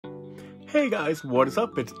Hey guys, what is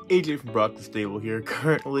up? It's AJ from Brock the Stable here.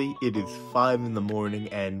 Currently, it is 5 in the morning,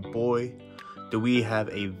 and boy, do we have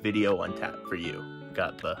a video on tap for you.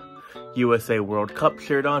 Got the USA World Cup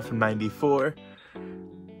shirt on from '94.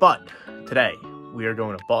 But today, we are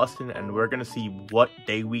going to Boston, and we're going to see what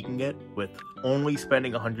day we can get with only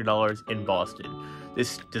spending $100 in Boston.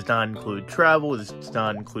 This does not include travel, this does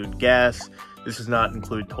not include gas, this does not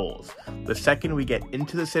include tolls. The second we get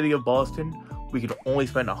into the city of Boston, we can only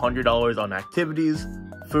spend $100 on activities,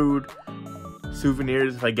 food,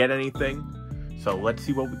 souvenirs if I get anything. So let's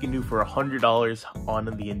see what we can do for $100 on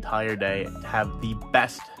the entire day to have the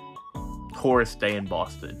best tourist day in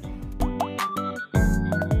Boston.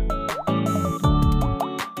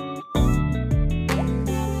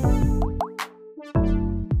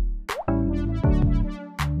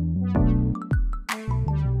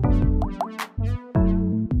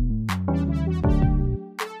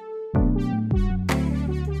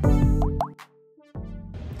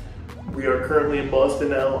 We are currently in Boston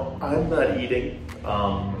now. I'm not eating.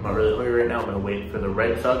 I'm not really hungry right now. I'm gonna wait for the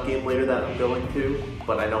Red Sox game later that I'm going to.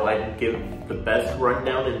 But I know I can give the best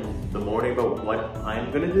rundown in the morning about what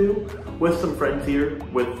I'm gonna do. With some friends here,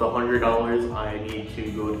 with the $100, I need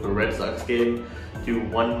to go to the Red Sox game, do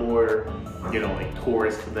one more, like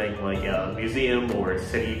tourist thing, like a museum or a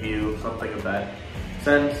city view, something of that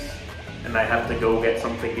sense. And I have to go get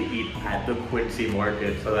something to eat at the Quincy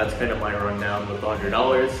market. So that's kind of my rundown with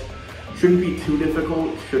 $100. Shouldn't be too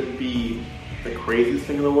difficult, shouldn't be the craziest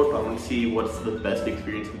thing in the world, but I want to see what's the best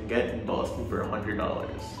experience we can get in Boston for $100.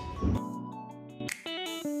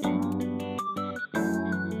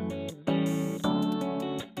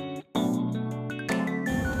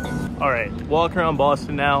 Alright, walking around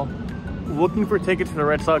Boston now, looking for tickets for the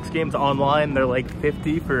Red Sox games online. They're like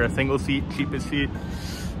 $50 for a single seat, cheapest seat.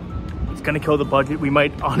 It's gonna kill the budget. We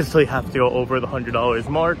might honestly have to go over the $100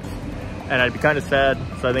 mark. And I'd be kind of sad,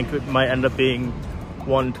 so I think it might end up being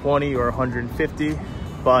 $120 or $150,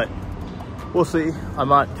 but we'll see. I'm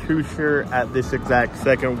not too sure at this exact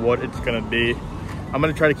second what it's gonna be. I'm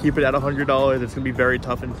gonna try to keep it at $100. It's gonna be very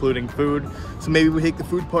tough, including food. So maybe we take the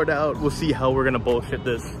food part out. We'll see how we're gonna bullshit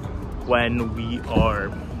this when we are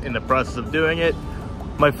in the process of doing it.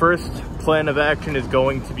 My first plan of action is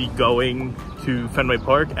going to be going to Fenway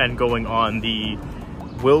Park and going on the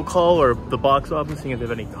will call or the box office, seeing if they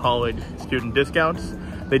have any college student discounts.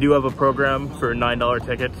 They do have a program for $9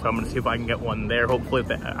 tickets, so I'm gonna see if I can get one there. Hopefully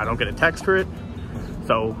I don't get a text for it,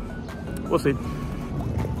 so we'll see.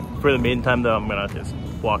 For the meantime though, I'm gonna just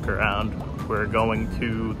walk around. We're going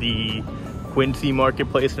to the Quincy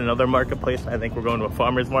marketplace and another marketplace. I think we're going to a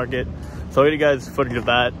farmer's market. So I'll give you guys footage of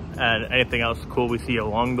that and anything else cool we see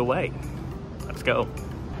along the way. Let's go.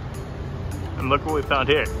 And look what we found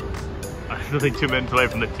here. I'm really 2 minutes away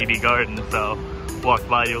from the TD Garden, so walk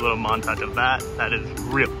by you a little montage of that. That is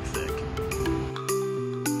really sick.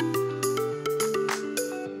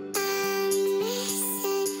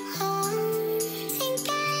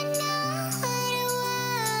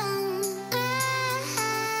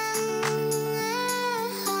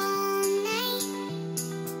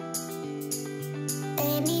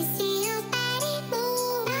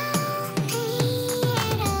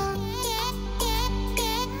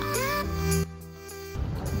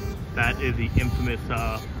 That is the infamous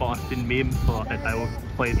Boston meme spot that I will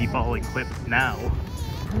play the following clip now.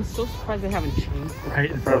 I'm so surprised they haven't changed. Right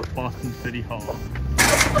in front of Boston City Hall.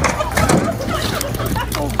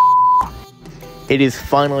 It is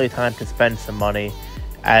finally time to spend some money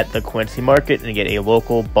at the Quincy Market and get a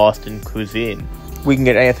local Boston cuisine. We can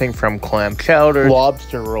get anything from clam chowder,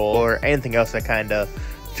 lobster roll, or anything else that kind of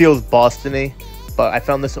feels Boston-y. But I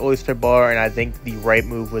found this oyster bar, and I think the right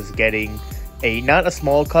move was getting not a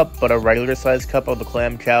small cup, but a regular sized cup of the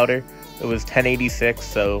clam chowder. It was $10.86,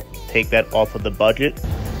 so take that off of the budget.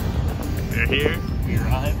 We're here, we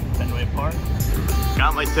arrived at Fenway Park.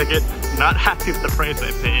 Got my ticket, not happy with the price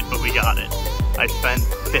I paid, but we got it. I spent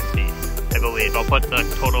 $50, I believe. I'll put the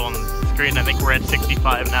total on the screen. I think we're at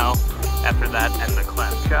 $65 now after that and the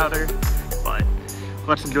clam chowder. But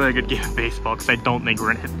let's enjoy a good game of baseball, because I don't think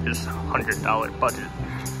we're gonna hit this $100 budget.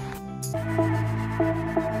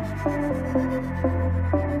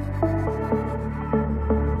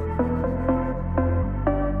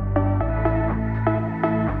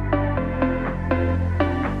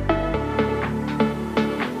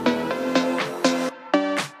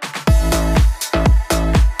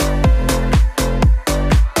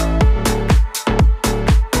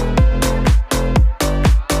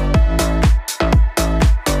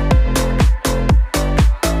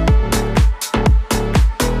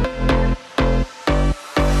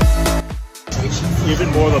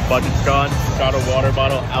 budget's gone. Got a water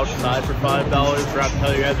bottle outside for $5. Forgot to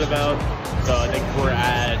tell you guys about. So I think we're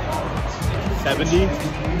at 70.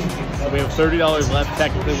 So we have $30 left.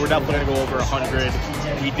 Technically, we're definitely gonna go over 100.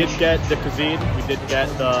 We did get the cuisine. We did get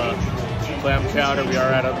the clam chowder. We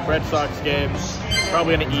are at a Red Sox game.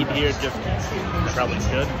 Probably gonna eat here. Just I probably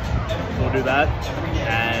should. So we'll do that.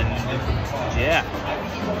 And yeah,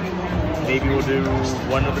 maybe we'll do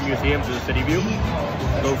one of the museums in the City View.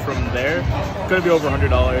 Go from there. It's gonna be over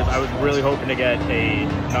 $100. I was really hoping to get a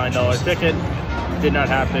 $9 ticket. Did not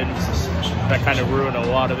happen. That kind of ruined a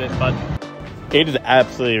lot of it, but it is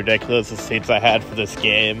absolutely ridiculous the seats I had for this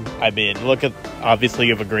game. I mean, look at, obviously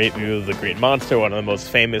you have a great view of the Green Monster, one of the most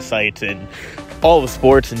famous sites in all of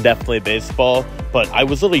sports and definitely baseball, but I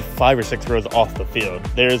was literally 5 or 6 rows off the field.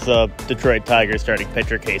 There's a Detroit Tigers starting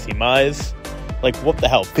pitcher, Casey Mize. Like, what the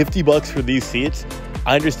hell, $50 for these seats?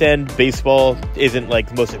 I understand baseball isn't like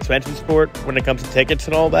the most expensive sport when it comes to tickets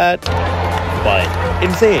and all that, but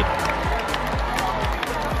insane.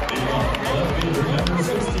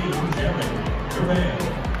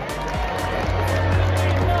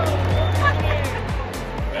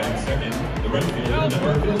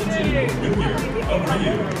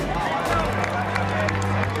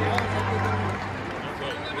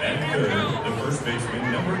 And third, the first baseman,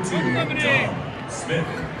 number 2, Tom Smith.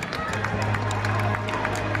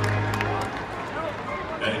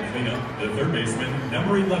 Batting cleanup, the third baseman,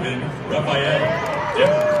 number 11, Raphael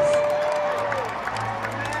Devers.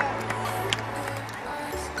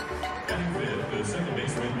 Batting fifth, the second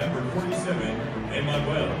baseman, number 47,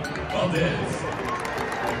 Emmanuel Valdez.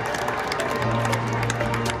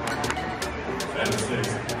 Batting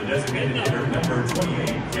sixth, the designated hitter, number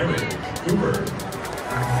 28, Garrett Cooper.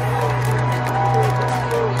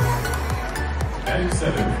 Batting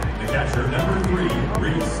seventh, the catcher, number 3,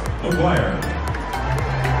 Reese McGuire.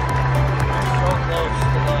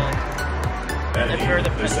 Batting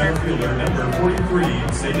eighth, the center fielder, number 43,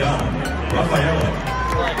 Sedan Rafaela.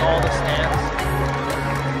 All the stands.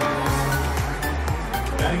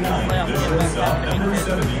 Batting ninth, the shortstop, number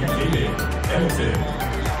 70, David Hamilton.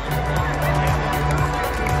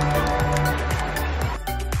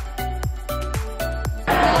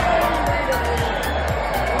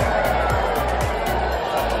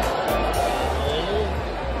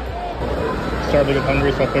 Started to get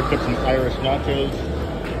hungry, so I picked up some Irish nachos,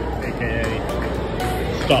 aka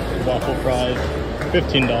stuffed waffle fries,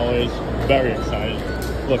 $15. Very excited.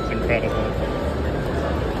 Looks incredible.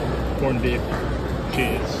 Corned beef,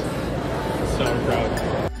 cheese, sauerkraut.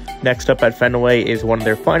 Next up at Fenway is one of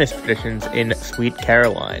their finest traditions in Sweet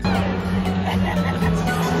Caroline.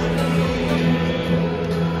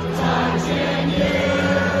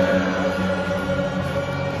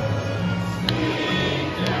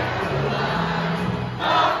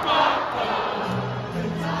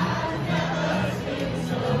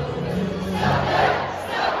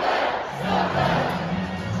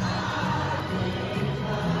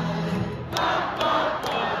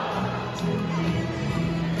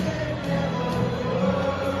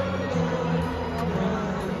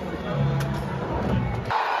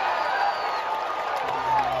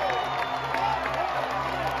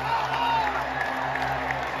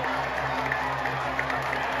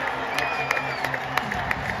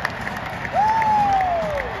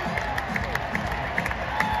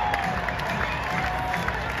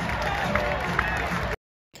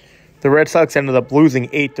 The Red Sox ended up losing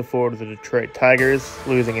 8-4 to the Detroit Tigers,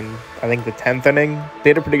 losing in, I think, the 10th inning. They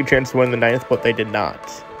had a pretty good chance to win the 9th, but they did not.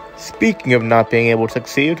 Speaking of not being able to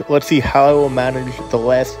succeed, let's see how I will manage the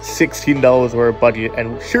last $16 of our budget,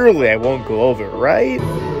 and surely I won't go over, right?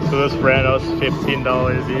 So this ran us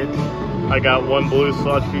 $15 each. I got 1 blue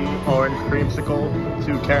slushy, orange creamsicle,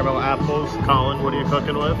 2 caramel apples. Colin, what are you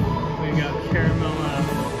cooking with? We got caramel,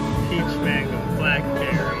 peach mango,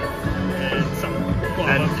 blackberry, and some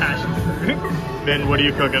guava passion fruit. Min, what are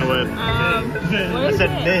you cooking with? I said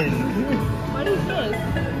Min. What is this?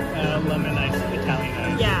 Lemon ice, Italian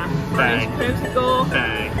ice. Yeah. Bang. Orange creamsicle.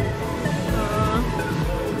 Bang.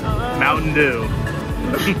 Mountain Mountain Dew.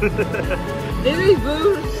 This is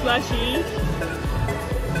blue slushy.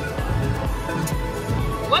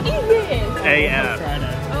 What is this? AF.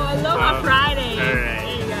 Oh, Aloha Friday. Alright.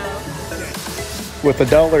 There you go. With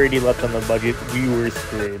 $1.80 left on the budget, we were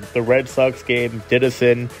screwed. The Red Sox game did us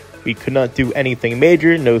in. We could not do anything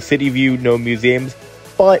major, no city view, no museums,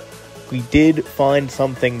 but we did find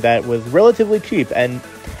something that was relatively cheap and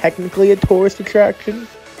technically a tourist attraction.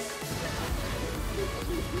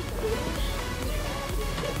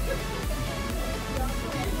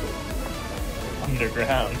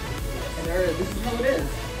 Underground. This is how it is.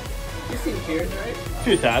 You've seen Cheers, right? A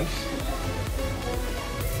few times.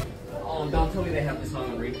 don't tell me they have the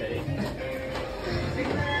song on replay.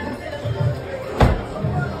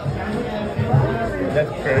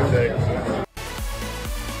 That's perfect.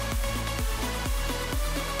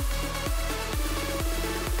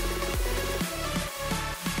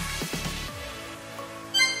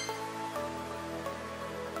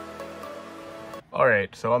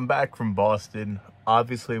 Alright, so I'm back from Boston.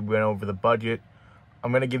 Obviously, we went over the budget.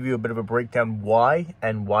 I'm going to give you a bit of a breakdown why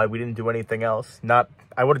and why we didn't do anything else.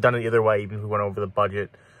 I would have done it either way, even if we went over the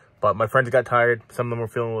budget. But my friends got tired. Some of them were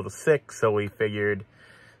feeling a little sick, so we figured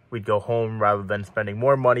we'd go home rather than spending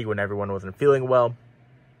more money when everyone wasn't feeling well.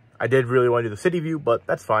 I did really want to do the city view, but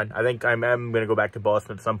that's fine. I think I'm going to go back to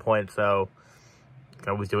Boston at some point, so I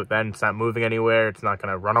can always do it then. It's not moving anywhere. It's not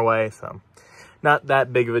going to run away, so not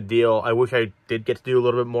that big of a deal. I wish I did get to do a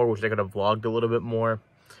little bit more. Wish I could have vlogged a little bit more.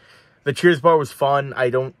 The Cheers bar was fun. I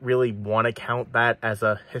don't really want to count that as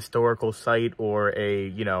a historical site or a,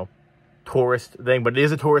 you know, tourist thing, but it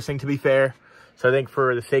is a tourist thing, to be fair. So I think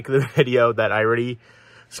for the sake of the video that I already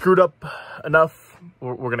screwed up enough,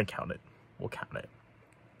 we're going to count it. We'll count it.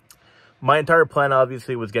 My entire plan,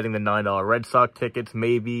 obviously, was getting the $9 Red Sox tickets.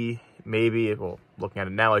 Maybe, well, looking at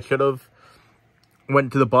it now, I should have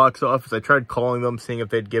went to the box office. I tried calling them, seeing if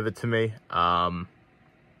they'd give it to me.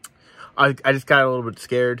 I just got a little bit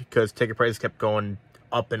scared because ticket prices kept going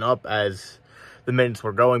up and up as the minutes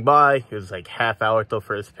were going by. It was like half hour till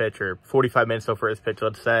first pitch, or 45 minutes till first pitch,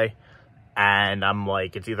 let's say. And I'm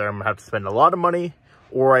like, it's either I'm going to have to spend a lot of money,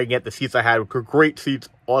 or I can get the seats I had, which were great seats,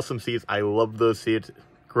 awesome seats. I love those seats.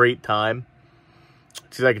 Great time.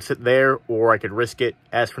 It's either I could sit there, or I could risk it,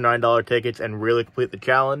 ask for $9 tickets, and really complete the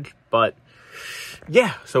challenge. But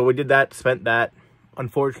yeah, so we did that, spent that.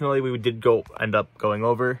 Unfortunately, we did end up going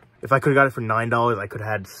over. If I could have got it for $9, I could have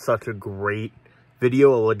had such a great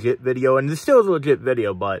video, a legit video. And this still is a legit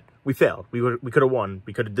video, but we failed. We could have won.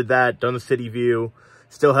 We could have did that, done the city view,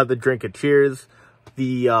 still had the drink at Cheers.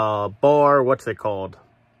 The bar, what's it called?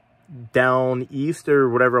 Down East or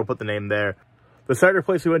whatever, I'll put the name there. The cider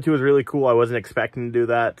place we went to was really cool. I wasn't expecting to do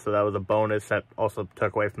that, so that was a bonus. That also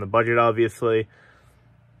took away from the budget, obviously.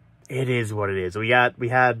 It is what it is. We had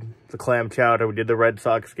the clam chowder, we did the Red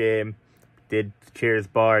Sox game, did the Cheers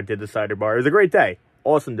bar, did the cider bar. It was a great day.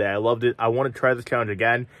 Awesome day. I loved it. I want to try this challenge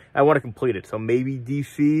again. I want to complete it. So maybe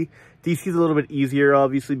DC. DC is a little bit easier,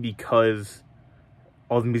 obviously, because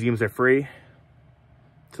all the museums are free.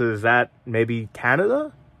 So there's that. Maybe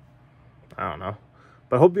Canada? I don't know.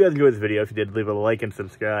 But I hope you guys enjoyed this video. If you did, leave a like and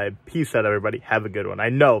subscribe. Peace out, everybody. Have a good one. I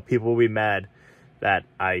know people will be mad that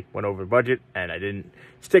I went over budget and I didn't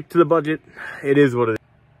stick to the budget. It is what it is.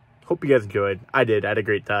 Hope you guys enjoyed. I did. I had a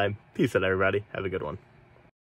great time. Peace out, everybody. Have a good one.